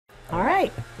All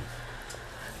right.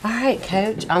 All right,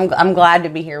 Coach. I'm glad to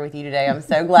be here with you today. I'm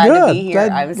so glad to be here.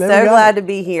 I'm so glad to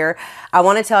be here. I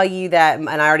want to tell you that, and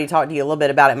I already talked to you a little bit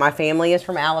about it. My family is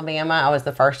from Alabama. I was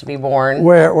the first to be born.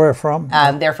 Where from?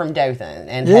 They're from Dothan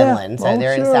and Headland, so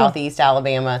they're in southeast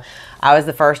Alabama. I was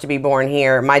the first to be born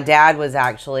here. My dad was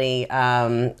actually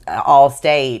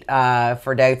all-state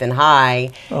for Dothan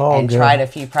High and tried a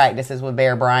few practices with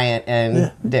Bear Bryant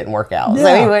and didn't work out.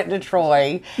 So he went to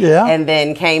Troy and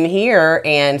then came here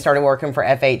and started working for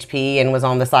FHP and was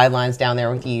on the sidelines down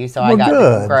there with you. So I got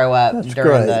to grow up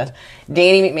during the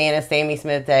Danny McManus, Sammy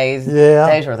Smith days.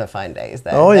 Those were the fun days,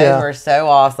 though. Those were so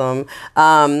awesome.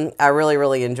 I really,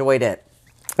 really enjoyed it.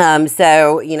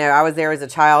 So, you know, I was there as a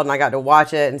child and I got to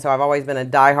watch it. And so I've always been a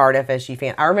diehard FSU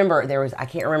fan. I remember I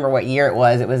can't remember what year it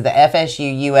was. It was the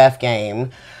FSU UF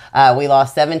game. We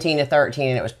lost 17-13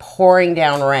 and it was pouring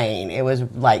down rain. It was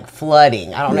like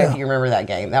flooding. I don't know if you remember that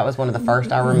game. That was one of the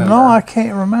first I remember. No, I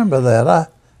can't remember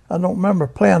that. I don't remember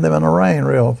playing them in the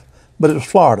rain but it was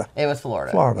Florida. It was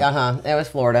Florida. It was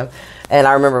Florida. And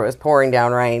I remember it was pouring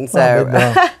down rain. So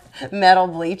metal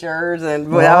bleachers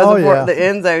and the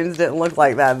end zones didn't look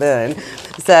like that then.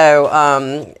 So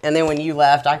and then when you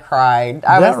left, I cried.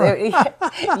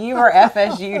 You were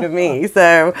FSU to me.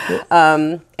 So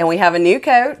and we have a new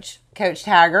coach, Coach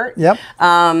Taggart.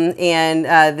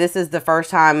 And this is the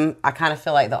first time I kind of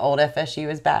feel like the old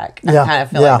FSU is back. I kind of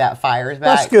feel like that fire is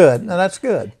back. That's good. No, that's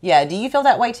good. Yeah. Do you feel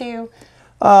that way too?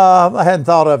 I hadn't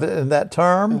thought of it in that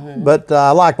term, but I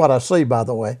like what I see, by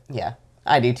the way. Yeah.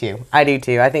 I do too. I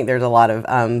think there's a lot of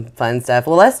fun stuff.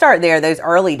 Well, let's start there. Those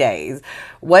early days.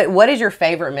 What is your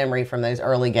favorite memory from those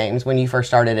early games when you first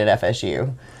started at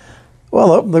FSU?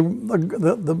 Well, the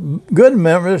good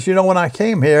memories. You know, when I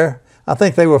came here, I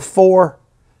think they were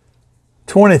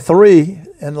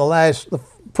 4-23 in the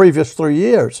previous 3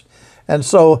 years, and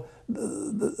so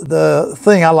the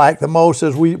thing I like the most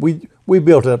is we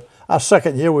built it. Our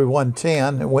second year, we won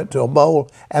 10 and went to a bowl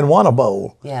and won a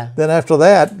bowl. Yeah. Then after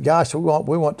that, gosh,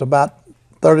 we went to about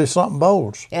 30-something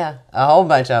bowls. Yeah, a whole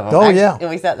bunch of them. And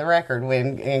we set the record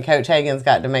when Coach Hagan's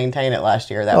got to maintain it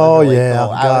last year. That was really cool.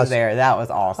 I was there. That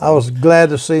was awesome. I was glad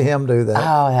to see him do that.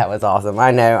 Oh, that was awesome. I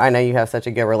know you have such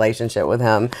a good relationship with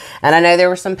him. And I know there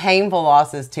were some painful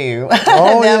losses, too.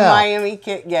 Miami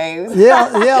kick games.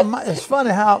 It's funny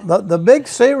how the big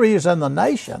series in the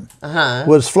nation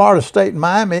was Florida State and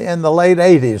Miami in the late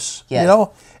 80s. Yes. You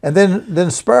know? And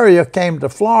then Spurrier came to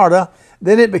Florida.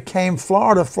 Then it became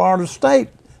Florida State.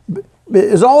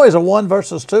 It's always a 1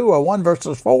 versus 2 or 1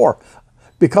 versus 4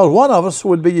 because one of us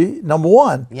would be number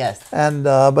 1. Yes. And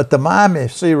but the Miami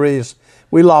series,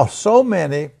 we lost so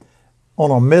many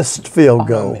on a missed field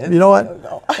goal. You know what?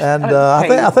 And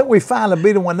I think we finally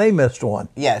beat them when they missed one.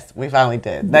 Yes, we finally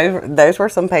did. Those were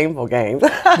some painful games.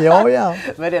 But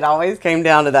it always came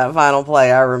down to that final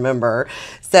play, I remember.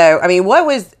 So, I mean,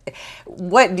 is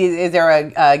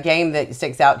there a game that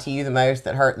sticks out to you the most,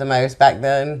 that hurt the most back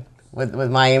then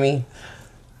with Miami?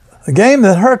 The game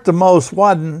that hurt the most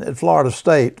wasn't at Florida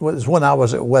State. Was when I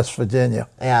was at West Virginia.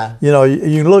 Yeah. You know,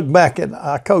 you look back at,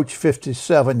 I coached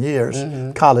 57 years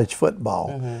college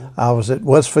football. I was at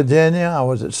West Virginia, I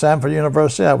was at Samford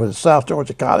University, I was at South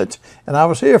Georgia College, and I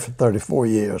was here for 34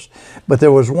 years. But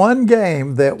there was one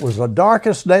game that was the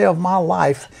darkest day of my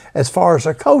life as far as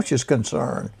a coach is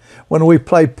concerned. When we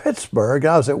played Pittsburgh,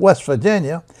 I was at West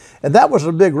Virginia, and that was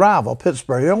a big rival,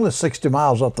 Pittsburgh. They're only 60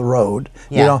 miles up the road.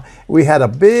 Yeah. You know, we had a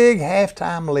big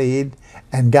halftime lead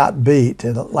and got beat,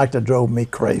 and it drove me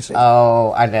crazy.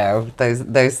 Oh, I know.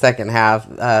 Those second half,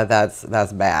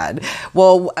 that's bad.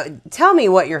 Well, tell me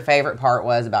what your favorite part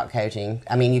was about coaching.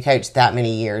 I mean, you coached that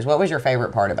many years. What was your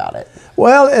favorite part about it?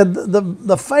 Well,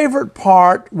 the favorite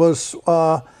part was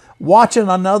watching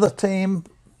another team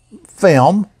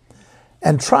film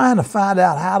and trying to find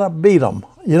out how to beat them,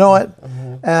 you know it,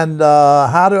 and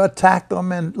how to attack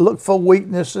them and look for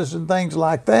weaknesses and things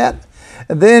like that.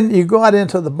 And then you go out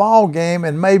into the ball game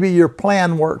and maybe your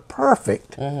plan worked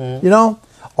perfect, you know,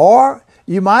 or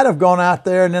you might have gone out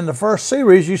there and in the first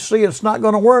series you see it's not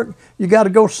going to work, you got to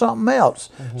go something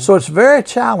else. So it's very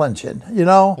challenging, you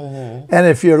know, and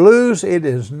if you lose, it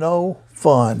is no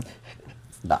fun.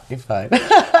 Not fun.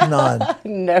 None.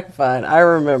 No fun. I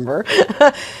remember.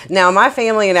 Now, my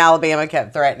family in Alabama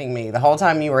kept threatening me the whole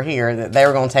time you were here that they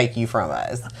were going to take you from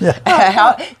us.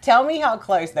 Tell me how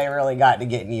close they really got to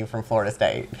getting you from Florida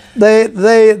State.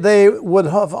 They would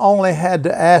have only had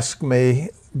to ask me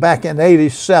back in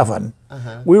 '87.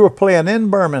 We were playing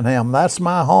in Birmingham. That's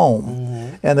my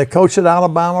home. And the coach at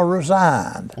Alabama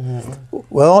resigned.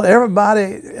 Well,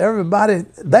 everybody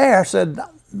there said,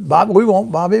 we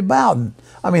want Bobby Bowden.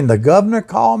 I mean, the governor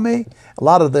called me. A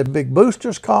lot of the big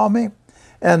boosters called me.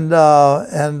 And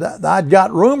I'd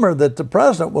got rumor that the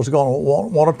president was going to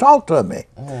want to talk to me.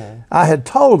 I had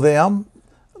told them,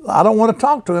 I don't want to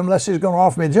talk to him unless he's going to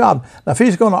offer me a job. Now, if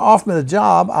he's going to offer me the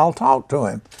job, I'll talk to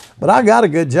him. But I got a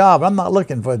good job. I'm not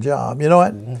looking for a job. You know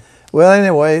what? Well,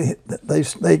 anyway, they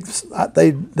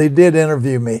did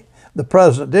interview me. The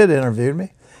president did interview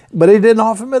me, but he didn't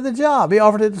offer me the job. He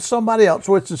offered it to somebody else,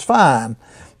 which is fine.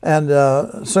 And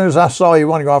as soon as I saw he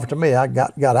wanted to offer it to me, I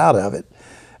got out of it.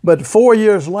 But 4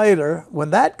 years later, when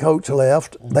that coach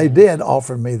left, they did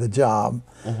offer me the job.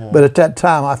 But at that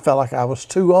time, I felt like I was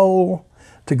too old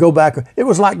to go back. It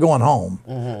was like going home.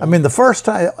 I mean, the first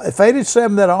time, if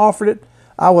 87 that I offered it,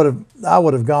 I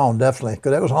would have gone definitely,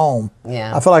 because it was home.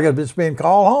 Yeah. I felt like I was just being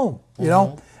called home, you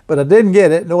know. But I didn't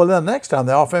get it. No, then the next time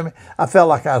they offered me, I felt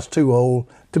like I was too old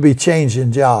to be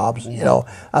changing jobs. You know,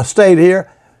 I stayed here.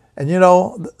 And, you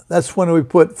know, that's when we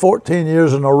put 14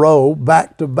 years in a row,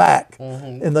 back to back,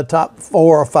 in the top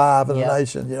 4 or 5 in the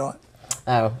nation, you know.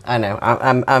 Oh, I know.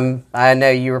 I know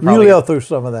you were probably... You lived through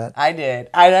some of that. I did.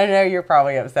 I know you're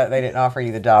probably upset they didn't offer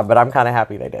you the job, but I'm kind of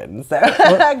happy they didn't. So.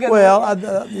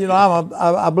 You know,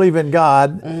 I believe in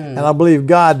God, and I believe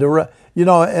God to... You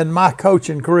know, in my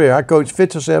coaching career, I coached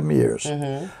 57 years.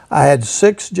 I had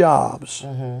 6 jobs.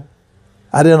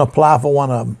 I didn't apply for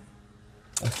one of them.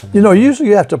 You know, usually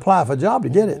you have to apply for a job to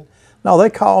get it. No, they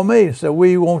called me and said,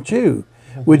 "We want you.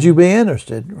 Would you be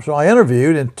interested?" So I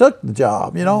interviewed and took the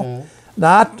job, you know.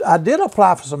 Now, I did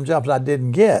apply for some jobs I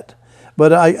didn't get,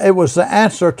 but it was the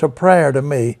answer to prayer to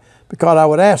me, because I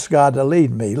would ask God to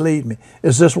lead me.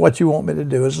 Is this what you want me to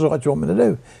do? Is this what you want me to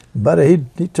do? But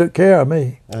he took care of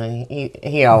me.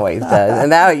 He always does.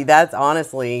 And that's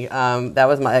honestly, that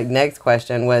was my next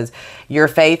question, was your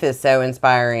faith is so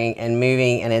inspiring and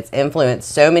moving, and it's influenced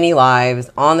so many lives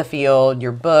on the field,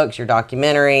 your books, your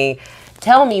documentary.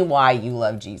 Tell me why you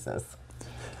love Jesus.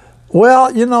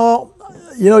 Well,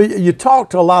 you talk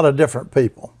to a lot of different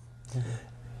people.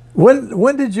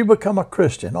 When did you become a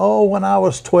Christian? Oh, when I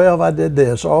was 12, I did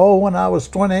this. Oh, when I was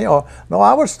 20. Or no,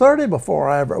 I was 30 before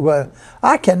I ever. Well,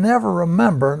 I can never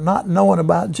remember not knowing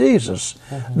about Jesus.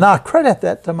 Now, I credit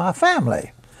that to my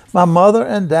family. My mother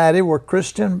and daddy were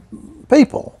Christian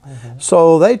people.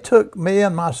 So they took me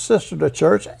and my sister to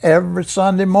church every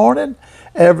Sunday morning,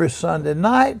 every Sunday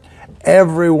night,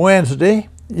 every Wednesday.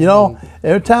 You know,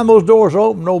 every time those doors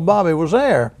opened, old Bobby was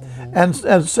there. And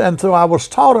so I was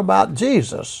taught about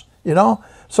Jesus, you know.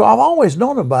 So I've always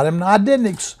known about him. Now, I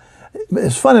didn't,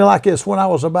 it's funny like this, when I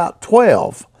was about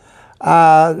 12,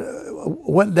 I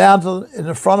went down in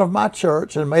the front of my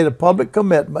church and made a public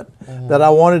commitment that I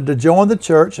wanted to join the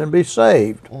church and be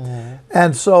saved.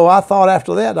 And so I thought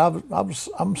after that,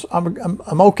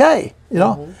 I'm okay, you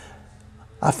know.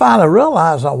 I finally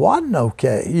realized I wasn't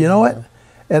okay, you know what?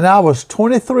 And I was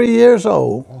 23 years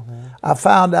old. I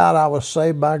found out I was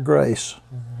saved by grace.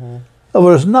 There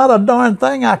was not a darn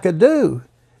thing I could do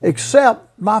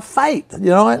except my faith, you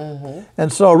know it?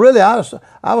 And so really I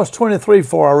was 23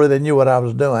 before I really knew what I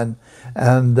was doing.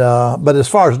 And but as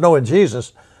far as knowing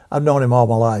Jesus, I've known him all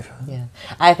my life. Yeah,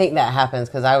 I think that happens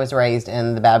because I was raised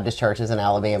in the Baptist churches in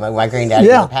Alabama. My granddaddy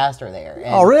was a pastor there.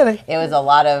 And oh, really? It was a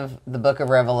lot of the book of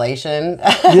Revelation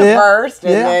first,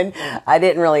 and then I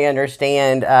didn't really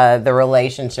understand the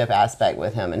relationship aspect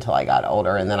with him until I got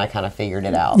older, and then I kind of figured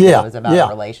it out. It was about a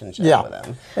relationship with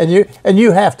him. And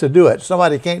you have to do it.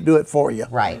 Somebody can't do it for you.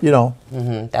 Right. You know.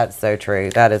 That's so true.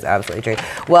 That is absolutely true.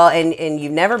 Well, and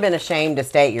you've never been ashamed to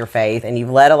state your faith, and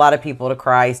you've led a lot of people to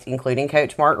Christ, including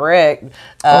Coach Mark Rick.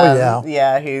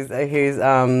 Who's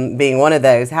being one of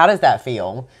those. How does that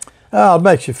feel? It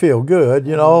makes you feel good,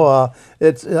 you know.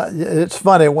 It's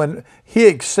funny, when he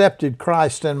accepted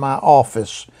Christ in my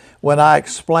office, when I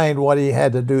explained what he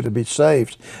had to do to be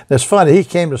saved. It's funny, he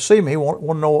came to see me. He wanted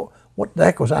to know what the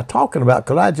heck was I talking about,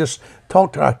 because I just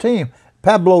talked to our team.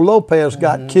 Pablo Lopez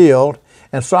got killed,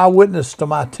 and so I witnessed to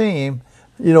my team,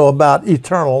 you know, about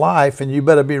eternal life, and you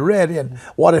better be ready, and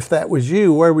what if that was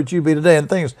you, where would you be today, and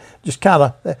things just kind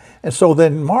of, and so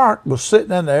then Mark was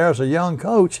sitting in there as a young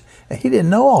coach, and he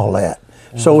didn't know all that.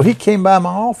 So he came by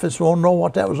my office and wanted to know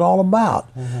what that was all about.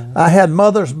 I had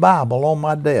Mother's Bible on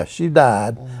my desk. She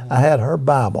died. I had her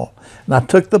Bible, and I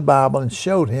took the Bible and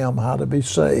showed him how to be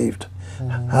saved.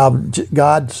 How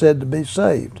God said to be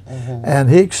saved. And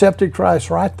he accepted Christ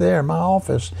right there in my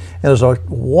office, and is a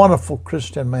wonderful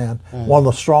Christian man, one of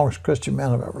the strongest Christian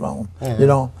men I've ever known, you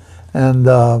know.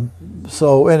 And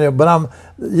so anyway, but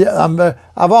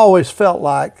I've always felt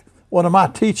like one of my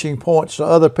teaching points to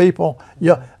other people,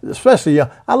 especially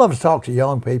I love to talk to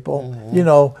young people, you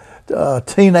know,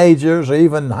 teenagers or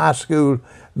even high school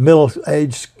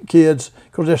middle-aged kids,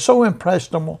 because they're so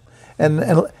impressionable.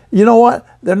 And you know what?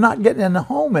 They're not getting in the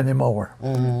home anymore.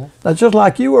 Now, just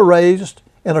like you were raised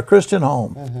in a Christian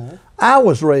home. I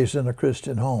was raised in a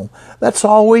Christian home. That's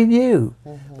all we knew.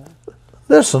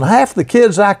 Listen, half the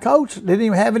kids I coached didn't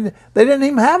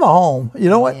even have a home. You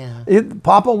know what? Yeah.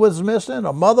 Papa was missing,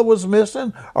 or mother was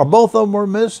missing, or both of them were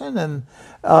missing, and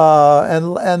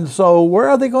so where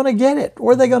are they going to get it?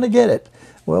 Where are they going to get it?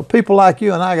 Well, people like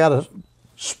you and I got to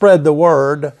spread the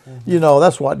word. You know,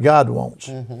 that's what God wants.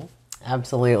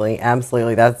 Absolutely,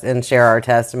 absolutely. And share our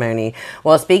testimony.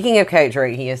 Well, speaking of Coach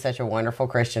Rick, he is such a wonderful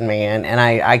Christian man, and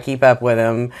I keep up with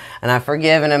him, and I've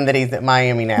forgiven him that he's at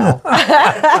Miami now. But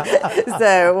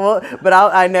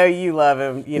I know you love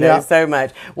him, so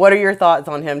much. What are your thoughts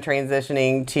on him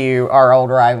transitioning to our old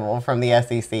rival from the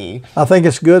SEC? I think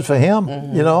it's good for him.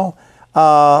 You know,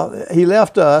 he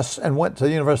left us and went to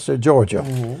the University of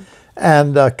Georgia.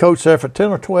 And coached there for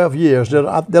 10 or 12 years. Did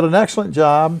an excellent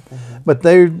job, but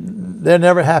they're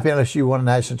never happy unless you won a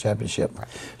national championship.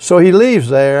 So he leaves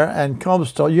there and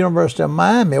comes to University of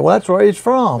Miami. Well, that's where he's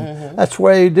from. That's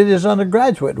where he did his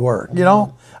undergraduate work. You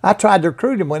know, I tried to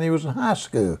recruit him when he was in high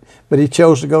school, but he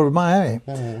chose to go to Miami.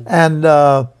 And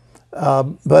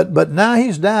but now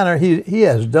he's down there. He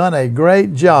has done a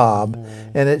great job,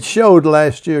 and it showed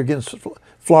last year against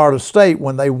Florida State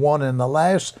when they won in the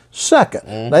last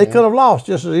second. They could have lost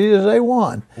just as easy as they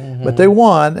won. But they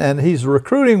won, and he's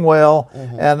recruiting well,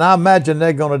 and I imagine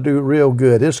they're going to do real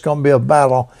good. It's going to be a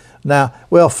battle. Now,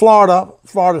 well,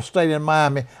 Florida State and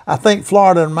Miami, I think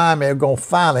Florida and Miami are going to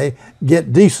finally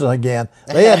get decent again.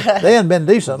 They hadn't been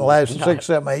decent the last 6,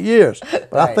 7, 8 years,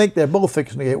 but I think they're both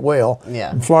fixing to get well.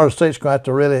 And Florida State's going to have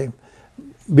to really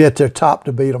be at their top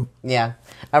to beat them. Yeah.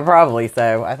 Probably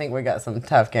so. I think we got some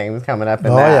tough games coming up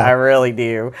in that. Yeah. I really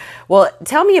do. Well,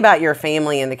 tell me about your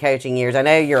family and the coaching years. I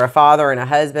know you're a father and a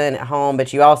husband at home,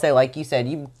 but you also, like you said,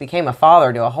 you became a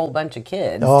father to a whole bunch of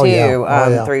kids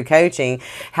through coaching.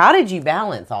 How did you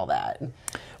balance all that?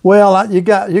 Well, you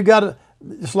got to.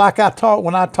 It's like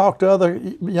when I talk to other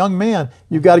young men.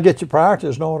 You've got to get your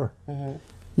priorities in order.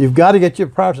 You've got to get your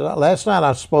priorities. Last night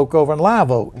I spoke over in Live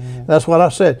Oak. That's what I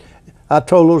said. I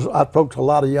spoke to a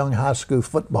lot of young high school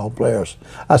football players.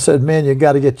 I said, man, you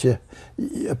got to get your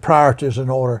priorities in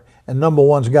order, and number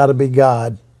one's got to be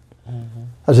God.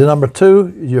 I said, number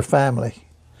two, your family.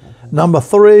 Number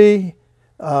three,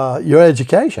 your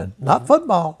education, not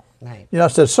football. Right. You know, I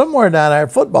said somewhere down there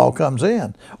football comes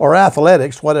in, or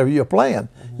athletics, whatever you're playing.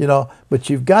 You know, but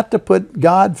you've got to put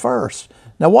God first.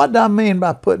 Now, what do I mean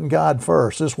by putting God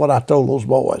first? This is what I told those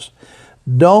boys.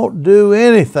 Don't do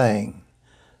anything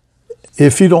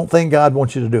if you don't think God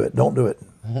wants you to do it. Don't do it.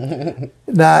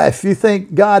 Now, if you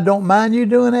think God don't mind you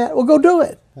doing that, well, go do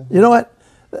it. You know what?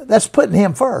 That's putting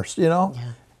Him first, you know.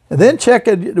 Yeah. And then check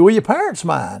it. Do your parents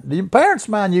mind? Do your parents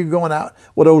mind you going out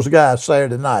with those guys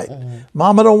Saturday night?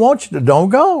 Mama don't want you to. Don't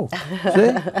go.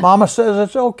 See? Mama says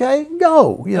it's okay.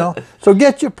 Go. You know. So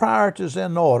get your priorities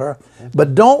in order,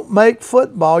 but don't make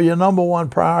football your number one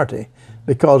priority,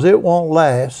 because it won't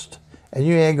last, and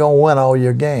you ain't gonna win all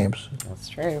your games. That's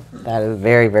true. That is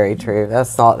very, very true.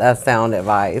 That's sound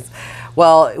advice.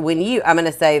 Well, I'm going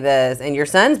to say this, and your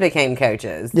sons became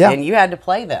coaches, and you had to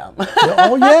play them.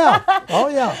 Oh yeah.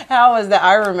 How was that?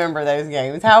 I remember those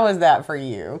games. How was that for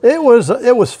you? It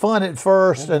was fun at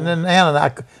first, and then Ann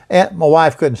and my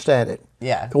wife couldn't stand it.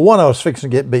 Yeah. One of us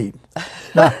fixing to get beat.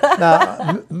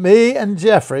 Now, me and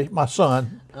Jeffrey, my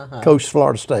son, coached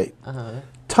Florida State.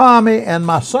 Tommy and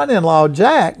my son-in-law,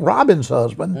 Jack, Robin's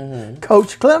husband,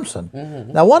 coached Clemson.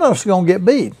 Now, one of us is going to get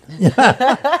beat.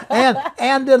 and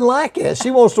Ann didn't like it.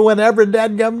 She wants to win every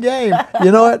dadgum game.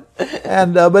 You know it?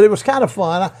 And but it was kind of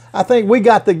fun. I think we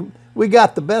got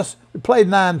the best. We played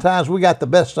 9 times. We got the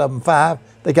best of them 5.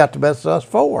 They got the best of us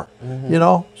 4. You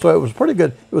know? So it was pretty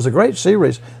good. It was a great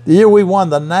series. The year we won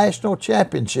the national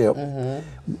championship,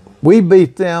 we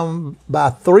beat them by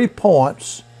 3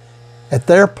 points at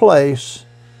their place.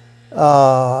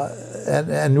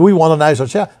 And we won a national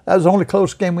championship. That was the only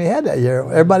close game we had that year.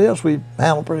 Everybody else we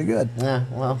handled pretty good. Yeah,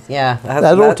 well, yeah.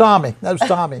 That was Tommy. That was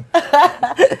Tommy.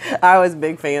 I was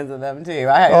big fans of them too.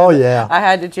 I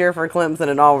had to cheer for Clemson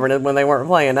and Auburn when they weren't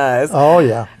playing us. Oh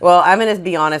yeah. Well, I'm going to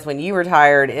be honest. When you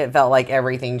retired, it felt like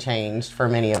everything changed for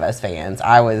many of us fans.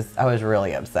 I was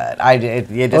really upset. It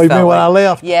just you felt mean when I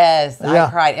left? Yes, yeah. I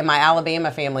cried. And my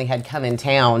Alabama family had come in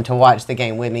town to watch the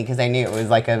game with me because they knew it was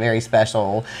like a very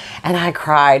special. And I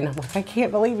cried. And I'm like, I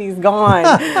can't believe he's gone.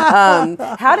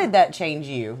 How did that change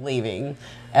you leaving?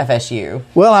 FSU.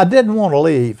 Well, I didn't want to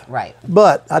leave. Right.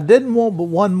 But I didn't want but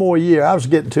one more year. I was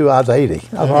getting to, I was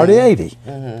 80. I was already 80.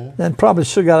 And probably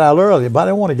should have got out earlier, but I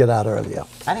didn't want to get out earlier.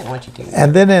 I didn't want you to.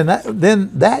 And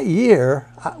then that year,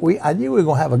 I knew we were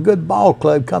going to have a good ball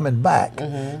club coming back.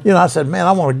 You know, I said, man,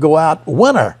 I want to go out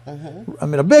winner. I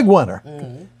mean, a big winner.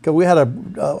 Because we had a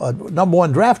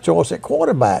 #1 draft choice at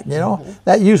quarterback, you know.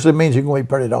 That usually means you're going to be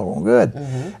pretty doggone good.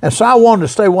 And so I wanted to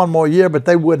stay one more year, but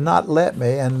they would not let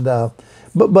me. And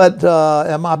but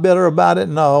am I bitter about it?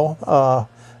 No.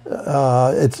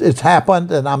 It's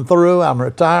happened, and I'm through. I'm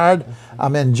retired.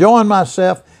 I'm enjoying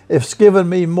myself. It's given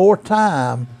me more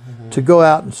time to go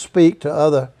out and speak to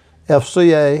other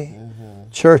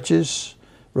FCA churches,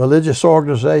 religious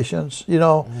organizations, you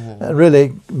know, and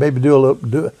really maybe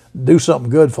do something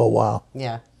good for a while.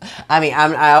 Yeah. I mean,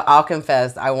 I'll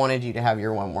confess, I wanted you to have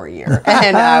your one more year,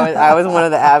 and I was one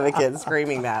of the advocates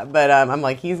screaming that. But I'm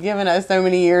like, he's given us so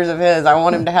many years of his. I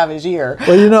want him to have his year.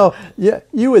 Well, you know,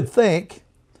 you would think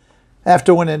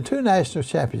after winning 2 national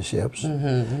championships,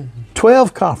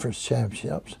 12 conference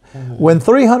championships, win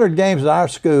 300 games at our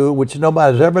school, which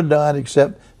nobody's ever done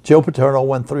except Joe Paterno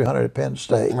won 300 at Penn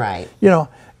State. Right. You know,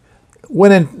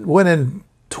 winning.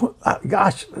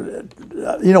 Gosh,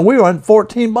 you know, we were in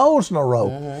 14 bowls in a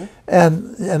row,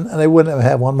 and they wouldn't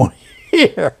have one more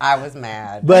year. I was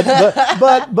mad, but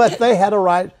they had a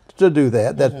right to do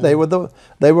that. That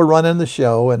they were running the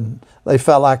show, and they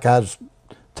felt like I was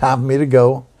time for me to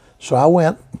go, so I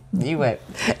went. You went,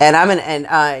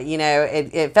 and you know,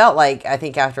 it felt like, I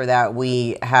think after that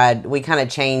we kind of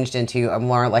changed into a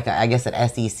more like I guess an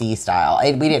SEC style.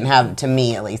 We didn't have, to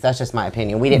me at least, that's just my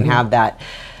opinion. We didn't have that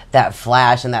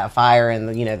flash and that fire and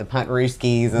the punt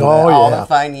rooskies and all the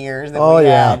fun years that we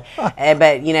had.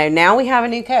 But you know, now we have a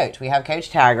new coach. We have Coach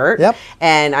Taggart. Yep.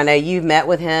 And I know you've met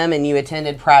with him and you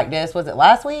attended practice. Was it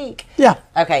last week? Yeah.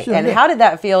 Okay. Sure, and how did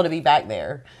that feel to be back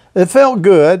there? It felt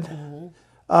good.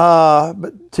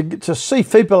 But to see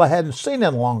people I hadn't seen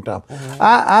in a long time.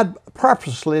 I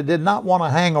purposely did not want to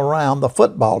hang around the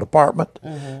football department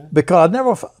because I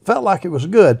never felt like it was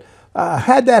good. I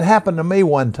had that happen to me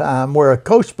one time where a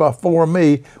coach before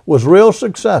me was real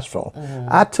successful.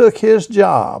 I took his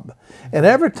job, and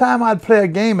every time I'd play a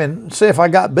game and see if I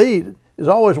got beat, it was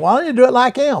always, why don't you do it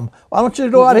like him? Why don't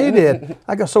you do what he did?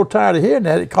 I got so tired of hearing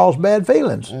that it caused bad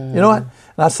feelings. You know what?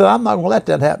 And I said, I'm not going to let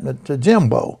that happen to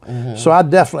Jimbo. So I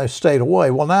definitely stayed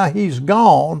away. Well, now he's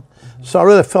gone, so I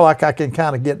really feel like I can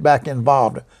kind of get back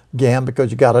involved again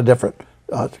because you got a different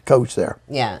coach there.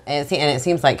 Yeah, and it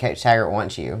seems like Coach Taggart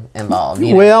wants you involved. You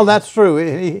know? Well, that's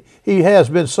true. He has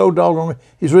been so doggone.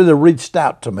 He's really reached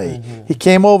out to me. He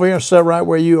came over here and sat right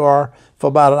where you are for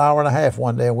about an hour and a half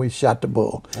one day, and we shot the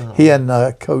bull. He and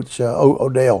Coach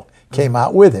Odell came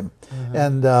out with him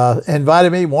and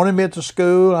invited me, wanted me at the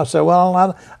school. I said, well,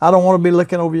 I don't want to be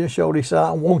looking over your shoulder. He said,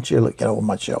 I want you looking over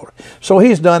my shoulder. So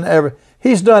he's done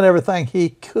everything he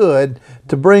could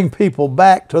to bring people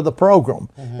back to the program,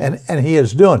 and he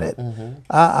is doing it.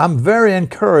 I'm very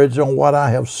encouraged on what I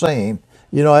have seen.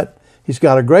 You know what? He's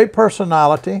got a great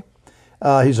personality.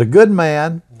 He's a good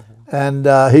man, and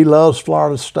he loves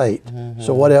Florida State.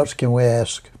 So what else can we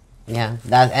ask? Yeah,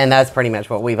 that's pretty much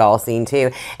what we've all seen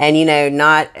too. And you know,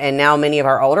 now many of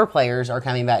our older players are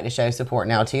coming back to show support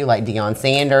now too, like Deion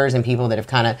Sanders and people that have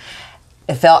kind of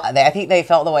I think they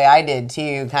felt the way I did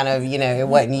too, kind of, you know, it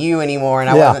wasn't you anymore, and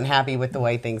I wasn't happy with the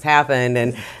way things happened,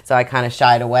 and so I kind of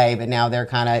shied away, but now they're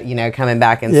kind of, you know, coming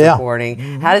back and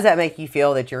supporting. How does that make you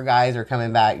feel that your guys are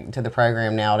coming back to the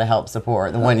program now to help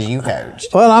support the ones you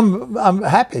coached? Well, I'm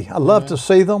happy. I love to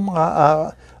see them.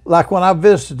 Like when I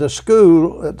visited the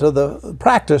school to the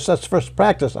practice, that's the first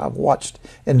practice I've watched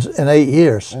in 8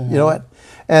 years, you know what?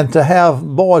 And to have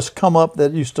boys come up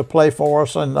that used to play for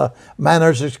us, and the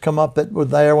managers come up that were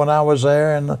there when I was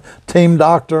there, and the team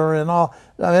doctor and all.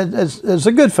 I mean, it's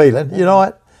a good feeling, you know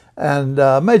what? And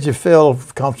made you feel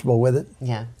comfortable with it.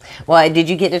 Yeah. Well, did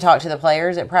you get to talk to the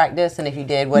players at practice? And if you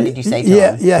did, what did you say to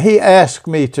them? Yeah, he asked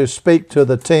me to speak to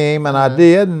the team, and I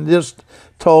did, and just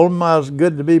told them I was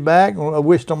good to be back, and I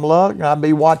wished them luck, and I'd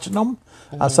be watching them.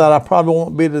 I said I probably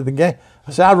won't be to the game.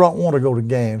 I said I don't want to go to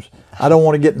games. I don't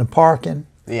want to get in the parking.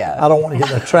 Yeah. I don't want to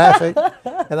get in the traffic.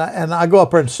 and I go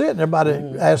up there and sit, and everybody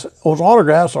asks those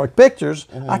autographs or pictures.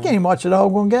 I can't even watch the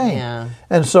whole game. Yeah.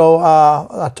 And so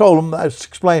I told them, I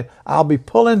explained, I'll be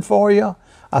pulling for you.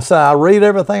 I said, I read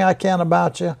everything I can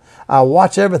about you. I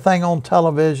watch everything on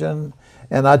television.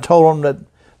 And I told them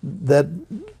that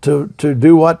to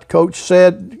do what Coach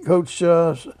said,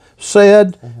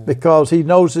 because he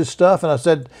knows his stuff, and I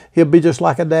said he'll be just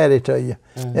like a daddy to you,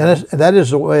 and that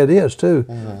is the way it is too.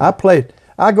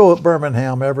 I go to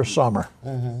Birmingham every summer.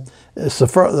 It's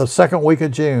the second week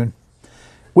of June.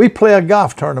 We play a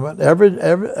golf tournament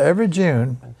every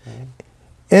June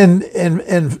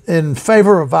in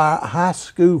favor of our high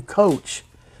school coach,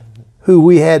 who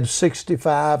we had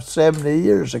 65, 70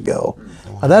 years ago.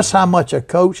 And that's how much a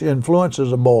coach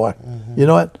influences a boy. You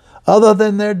know what? Other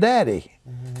than their daddy,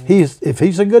 if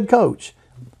he's a good coach,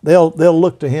 they'll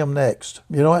look to him next.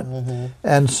 You know what?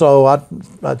 And so I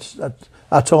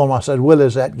told him, I said,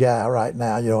 Willie's that guy right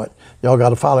now. You know what? Y'all got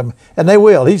to follow him, and they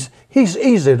will. He's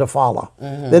easy to follow.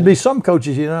 There'd be some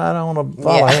coaches, I don't want to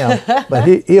follow him, but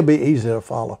he'll be easy to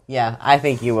follow. Yeah, I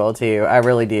think you will too. I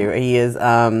really do. He is.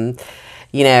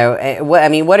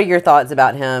 What are your thoughts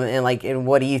about him, and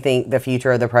what do you think the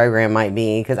future of the program might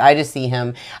be? Because I just see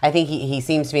him, I think he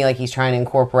seems to me like he's trying to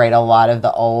incorporate a lot of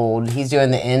the old. He's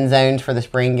doing the end zones for the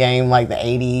spring game like the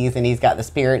 80s, and he's got the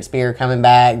Spirit Spear coming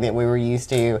back that we were used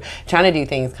to, trying to do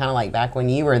things kind of like back when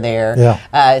you were there.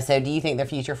 Yeah. So do you think the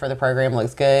future for the program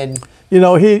looks good?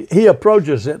 He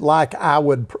approaches it like I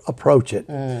would approach it.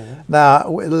 Now,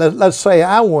 let's say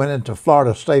I went into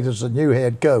Florida State as a new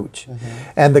head coach,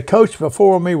 and the coach before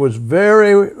me was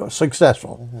very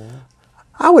successful.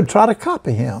 I would try to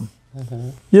copy him.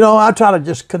 I'd try to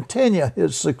just continue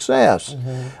his success.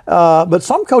 But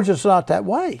some coaches are not that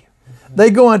way. They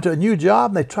go into a new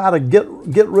job and they try to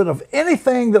get rid of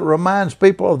anything that reminds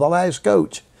people of the last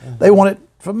coach. They want it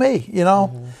for me,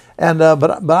 And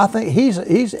but I think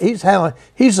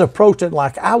he's approached it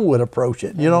like I would approach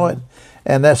it,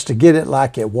 and that's to get it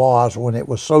like it was when it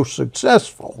was so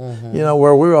successful.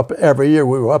 Where we were up every year,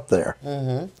 we were up there.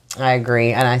 I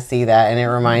agree, and I see that, and it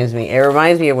reminds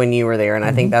me of when you were there, and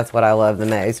I think that's what I love the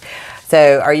most.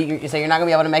 So you're not gonna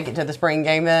be able to make it to the spring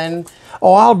game then?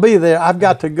 Oh, I'll be there. I've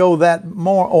got to go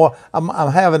or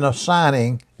I'm having a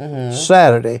signing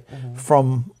Saturday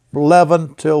from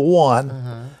 11 till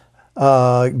 1.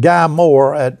 Guy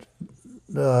Moore at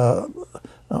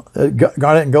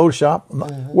Garnet and Gold Shop,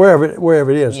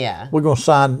 wherever it is. Yeah. We're gonna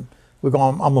sign. I'm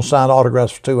gonna sign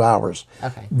autographs for 2 hours.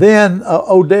 Okay. Then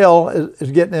Odell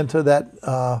is getting into that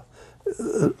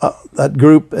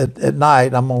group at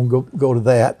night. I'm gonna go to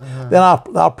that. Then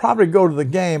I'll probably go to the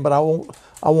game, but I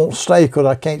won't stay because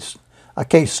I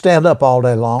can't stand up all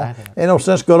day long. Ain't no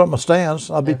sense going up my stands.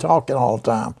 I'll be talking all the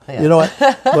time. Yeah. You know what?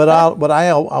 But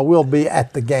I will be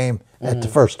at the game at the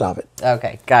first of it.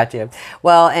 Okay, gotcha.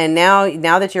 Well, and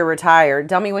now that you're retired,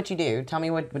 tell me what you do. Tell me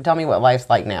what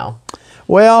life's like now.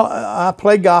 Well, I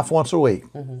play golf once a week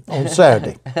on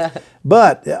Saturday,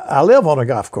 but I live on a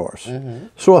golf course.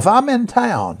 So if I'm in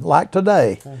town, like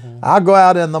today, I'll go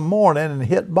out in the morning and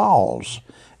hit balls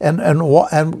and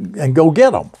go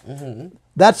get them.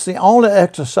 That's the only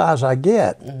exercise I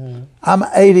get. I'm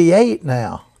 88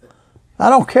 now. I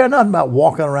don't care nothing about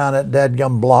walking around that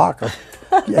dadgum block,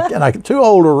 and I'm too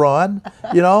old to run,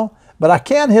 but I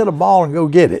can hit a ball and go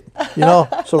get it,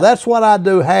 So that's what I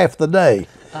do half the day.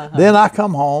 Then I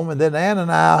come home, and then Ann and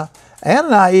I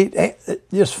eat.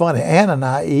 It's funny. Ann and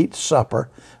I eat supper.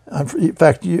 In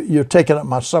fact, you're taking up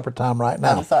my supper time right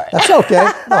now. I'm sorry. That's okay.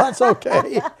 No, that's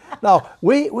okay. No,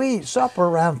 we eat supper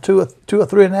around 2 or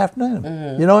 3 in the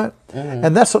afternoon. You know what?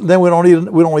 And then we don't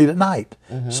eat at night.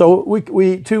 So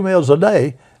we eat 2 meals a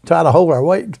day. Trying to hold our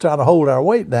weight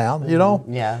down,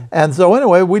 Yeah. And so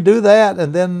anyway, we do that,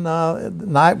 and then at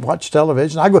night watch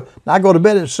television. I go to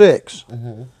bed at 6.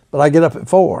 But I get up at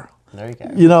 4. There you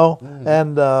go.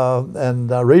 And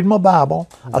read my Bible.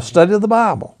 I study the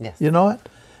Bible. Yes. You know it.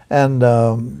 And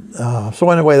so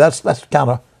anyway, that's kind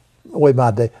of the way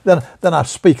my day. Then I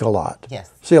speak a lot.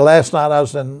 Yes. See, last night I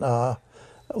was in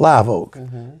Live Oak.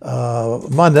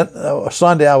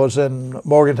 Sunday I was in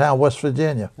Morgantown, West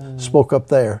Virginia. Spoke up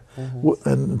there.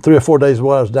 And 3 or 4 days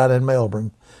ago I was down in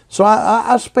Melbourne. So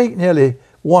I speak nearly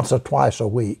once or twice a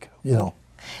week.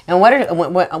 And what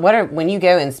are when you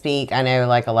go and speak? I know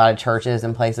like a lot of churches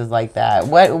and places like that.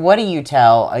 What do you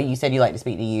tell? You said you like to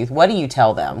speak to youth. What do you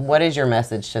tell them? What is your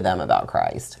message to them about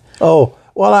Christ? Oh,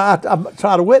 well, I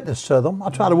try to witness to them. I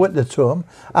try to witness to them.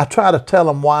 I try to tell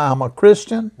them why I'm a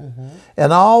Christian,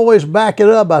 and I always back it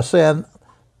up by saying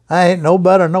I ain't no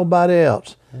better than nobody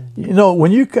else.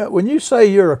 When you say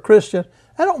you're a Christian,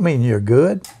 that don't mean you're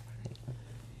good.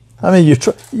 I mean,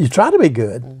 you try to be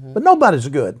good, but nobody's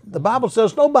good. The Bible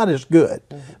says nobody's good,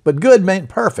 but good means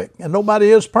perfect, and nobody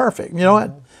is perfect. You know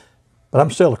what? But I'm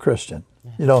still a Christian,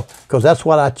 because that's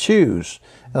what I choose,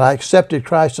 and I accepted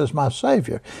Christ as my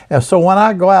Savior. And so when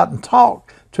I go out and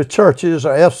talk to churches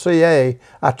or FCA,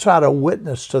 I try to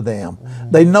witness to them.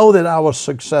 They know that I was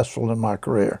successful in my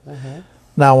career.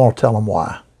 Now I want to tell them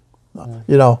why.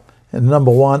 And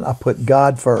number one, I put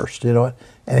God first,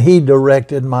 and He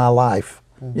directed my life.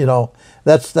 You know,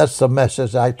 that's the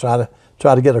message I try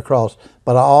to get across.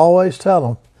 But I always tell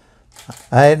them,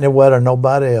 I ain't no better than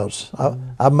nobody else.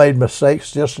 I've made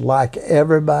mistakes just like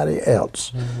everybody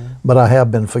else, but I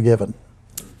have been forgiven.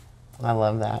 I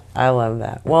love that. I love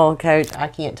that. Well, Coach, I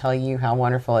can't tell you how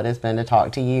wonderful it has been to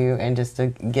talk to you and just to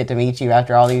get to meet you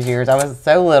after all these years. I was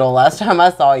so little last time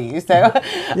I saw you, so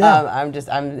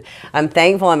I'm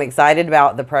thankful. I'm excited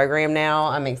about the program now.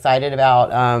 I'm excited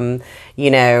about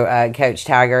Coach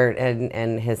Taggart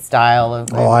and his style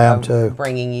of, I am too,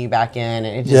 bringing you back in,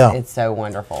 and it's so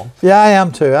wonderful. Yeah, I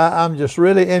am too. I'm just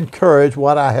really encouraged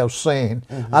what I have seen.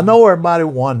 I know everybody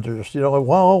wonders,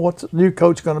 well, what's the new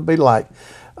coach going to be like?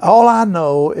 All I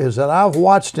know is that I've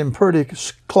watched him pretty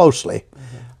closely.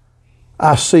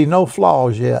 I see no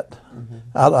flaws yet.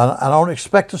 I don't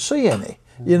expect to see any.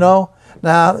 Now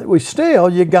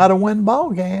you got to win ball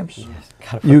games.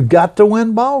 Yes, you got to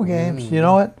win ball games. You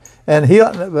know it. And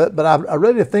but I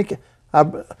really think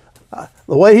the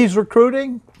way he's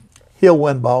recruiting, he'll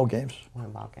win ball games. Win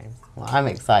ball games. Well, I'm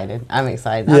excited. I'm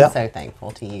so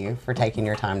thankful to you for taking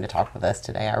your time to talk with us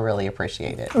today. I really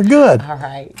appreciate it. Good. All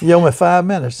right. You owe me 5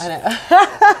 minutes. I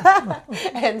know.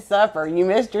 And supper. You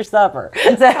missed your supper.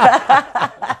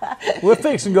 We're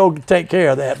fixing to go take care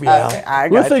of that,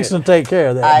 We're fixing to take care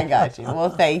of that. I got you. Well,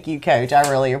 thank you, Coach.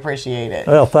 I really appreciate it.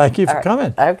 Well, thank you for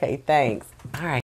coming. Okay, thanks. All right.